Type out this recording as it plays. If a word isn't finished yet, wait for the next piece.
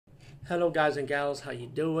Hello guys and gals, how you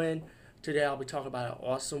doing? Today I'll be talking about an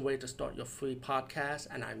awesome way to start your free podcast,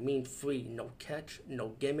 and I mean free, no catch, no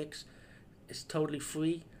gimmicks. It's totally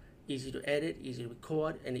free, easy to edit, easy to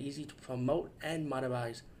record, and easy to promote and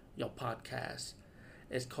monetize your podcast.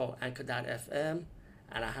 It's called Anchor.fm,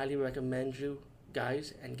 and I highly recommend you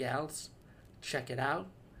guys and gals check it out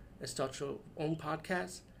and start your own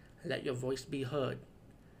podcast and let your voice be heard.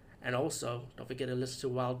 And also, don't forget to listen to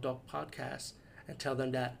Wild Dog Podcast and tell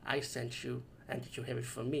them that I sent you and that you hear it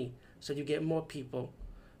from me. So you get more people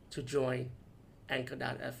to join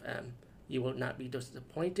Anchor.fm. You will not be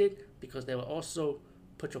disappointed because they will also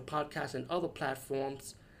put your podcast in other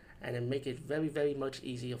platforms and then make it very, very much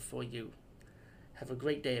easier for you. Have a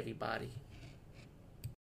great day, everybody.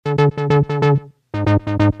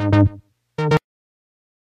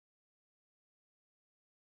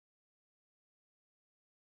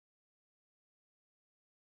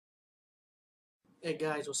 Hey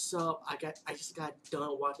guys, what's up? I just got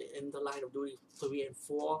done watching In the Line of Duty 3 and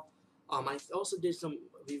 4. I also did some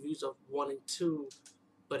reviews of 1 and 2,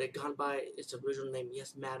 but it gone by its original name,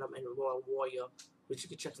 Yes Madam and Royal Warrior, which you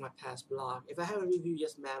can check my past blog. If I haven't reviewed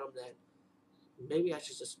Yes Madam, then maybe I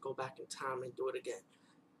should just go back in time and do it again.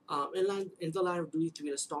 In the Line of Duty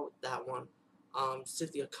 3, let's start with that one.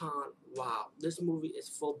 Cynthia Khan, wow, this movie is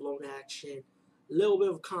full blown action. A little bit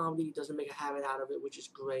of comedy, doesn't make a habit out of it, which is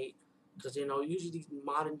great. Because, usually these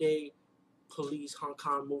modern day police Hong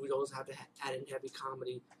Kong movies always have to add in heavy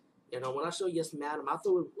comedy. When I saw Yes Madam, I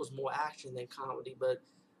thought it was more action than comedy, but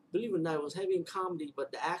believe it or not, it was heavy in comedy,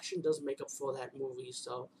 but the action does make up for that movie.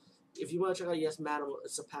 So if you want to check out Yes Madam,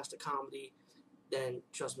 it surpassed the comedy, then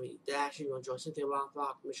trust me, the action you'll enjoy. Cynthia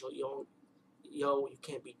Rothrock, Michelle Yeoh, you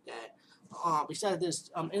can't beat that. Besides this,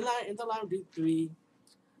 in the line of Duty 3,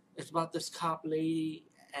 it's about this cop lady,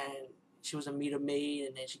 and she was a meter maid,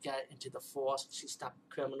 and then she got into the force. She stopped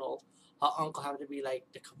criminals. Her uncle happened to be like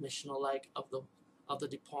the commissioner, like of the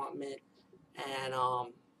department. And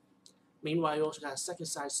meanwhile, you also got a second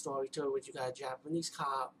side story too, which you got a Japanese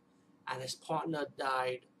cop, and his partner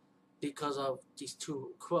died because of these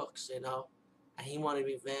two crooks, and he wanted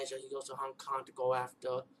revenge, and he goes to Hong Kong to go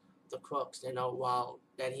after the crooks, while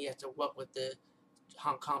then he has to work with the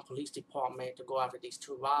Hong Kong Police Department to go after these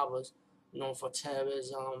two robbers known for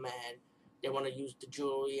terrorism, and they want to use the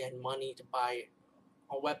jewelry and money to buy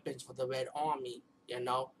weapons for the Red Army, and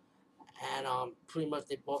pretty much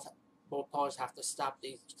they both parties have to stop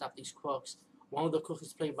these crooks. One of the crooks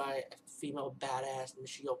is played by a female badass,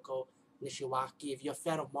 Nishiyoko Nishiwaki. If you're a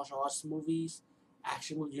fan of martial arts movies,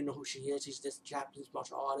 action movies, you know who she is. She's this Japanese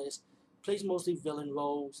martial artist, plays mostly villain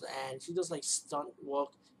roles, and she does like stunt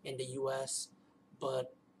work in the U.S.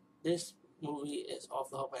 But this movie is off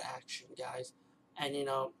the hook with action, guys. And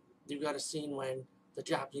you got a scene when the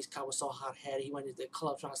Japanese cop was so hot headed, he went into the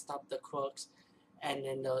club trying to stop the crooks, and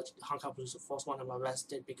then the Hong Kong police force wanted him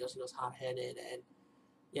arrested because he was hot headed, and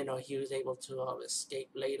he was able to escape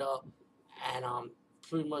later. And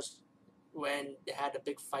pretty much when they had the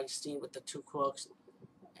big fight scene with the two crooks,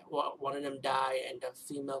 one of them died, and the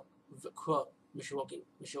female crook, Michioku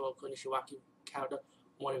Nishiwaki character,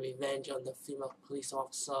 wanted revenge on the female police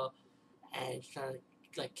officer, and trying to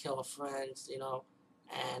like kill her friends,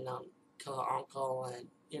 and kill her uncle, and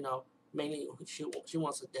mainly she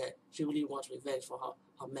wants her death. She really wants revenge for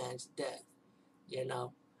her man's death, you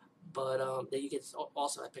know. But then you get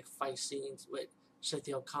also epic fight scenes with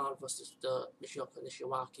Cynthia Khan versus the Michioka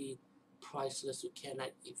Nishiwaki, priceless. You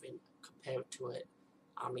cannot even compare it to it.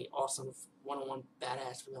 I mean, awesome one-on-one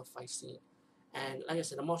badass female fight scene. And like I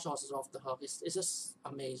said, the martial arts is off the hook. It's just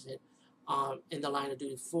amazing. In the Line of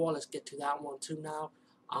Duty 4, let's get to that one too now.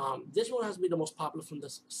 This one has been the most popular from the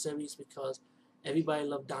series because everybody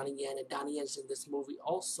loved Donnie Yen, and Donnie Yen's in this movie.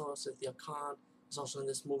 Also, Cynthia Khan is also in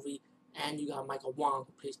this movie, and you got Michael Wong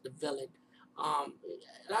who plays the villain.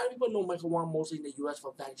 A lot of people know Michael Wong mostly in the U.S.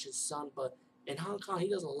 for Vanishing Sun, but in Hong Kong he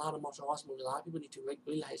does a lot of martial arts movies. A lot of people need to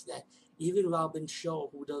realize that. Even Robin Shaw,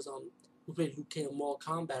 who played Liu Kang in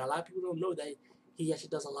Mortal Kombat, a lot of people don't know that he actually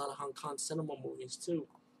does a lot of Hong Kong cinema movies too.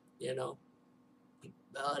 You know,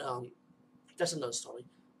 but that's another story.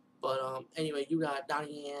 But anyway, you got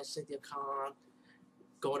Donnie Yen, Cynthia Khan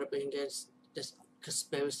going up against this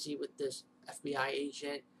conspiracy with this FBI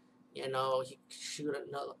agent. He shoot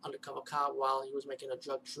another undercover cop while he was making a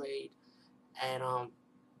drug trade, and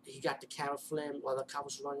he got the camera film while the cop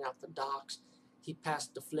was running out the docks. He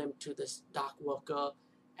passed the film to this dock worker,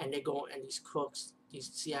 and they go and these crooks,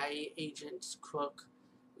 these CIA agents,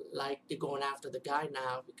 like they're going after the guy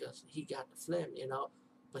now because he got the film.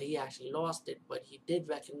 But he actually lost it. But he did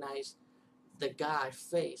recognize the guy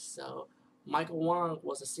face. So Michael Wong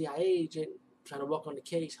was a CIA agent trying to work on the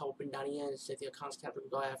case, helping Donnie Yen and Cynthia Khan's character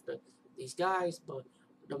go after these guys. But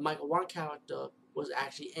the Michael Wan character was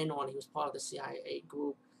actually in on it. He was part of the CIA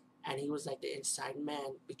group, and he was like the inside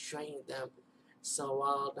man betraying them. So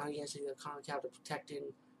while Donnie Yen and Cynthia Khan's character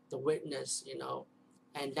protecting the witness, you know,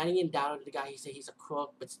 and Donnie Yen doubted the guy. He said he's a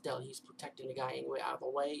crook, but still he's protecting the guy anyway out of the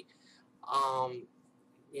way. Um,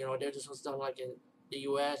 you know, this was done like in the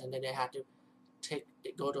U.S. and then they had to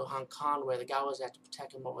go to Hong Kong where the guy was had to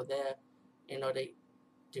protect him over there. You know, they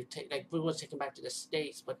take like we was taken back to the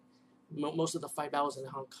States, but most of the fight battles in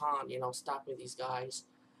Hong Kong. You know, stopping these guys,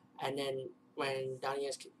 and then when Donnie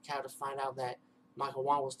Yen's character find out that Michael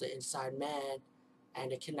Wan was the inside man,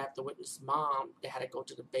 and they kidnapped the witness' mom, they had to go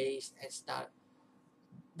to the base and start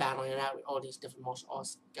battling it out with all these different martial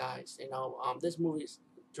arts guys. You know, this movie is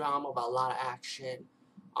drama about a lot of action.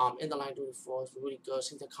 In the Line of Duty 4 is really good.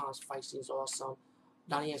 Cynthia Khan's fight scenes awesome.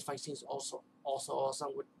 Donnie Yen's fight scenes also awesome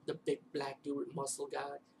with the big black dude with muscle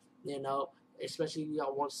guy. You know, especially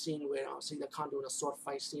one scene where Cynthia Khan doing a sword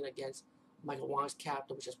fight scene against Michael Wan's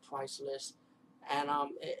character, which is priceless. And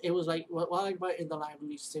it was like what I like about In the Line of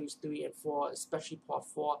Duty series 3 and 4, especially part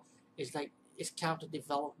 4, is like it's character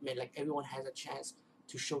development. Like everyone has a chance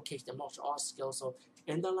to showcase their martial arts skills. So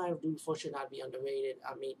In the Line of Duty 4 should not be underrated.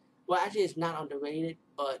 I mean, well, actually, it's not underrated,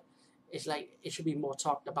 but it's like it should be more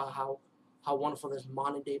talked about how wonderful this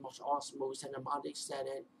modern day martial arts movies and the modern day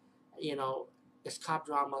setting. You know, this cop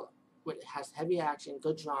drama has heavy action,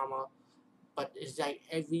 good drama, but it's like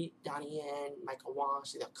every Donnie Yen, Michael Wan,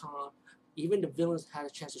 Cynthia Khan, even the villains had a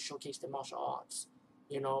chance to showcase their martial arts.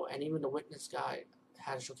 You know, and even the witness guy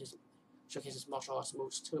had to showcase his martial arts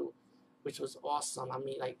moves too, which was awesome. I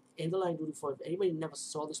mean, like In the Line of Duty 4, if anybody never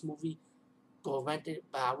saw this movie, go rent it,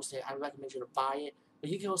 but I would say I recommend you to buy it. But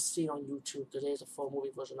you can also see it on YouTube because there's a full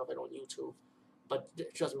movie version of it on YouTube. But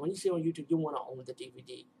trust me, when you see it on YouTube, you want to own the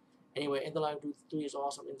DVD. Anyway, In the Line of Duty 3 is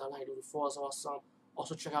awesome. In the Line of Duty 4 is awesome.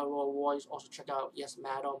 Also check out Royal Warriors. Also check out Yes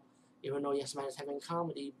Madam. Even though Yes Madam is having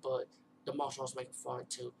comedy, but the martial arts make it fun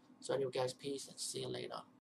too. So anyway, guys, peace and see you later.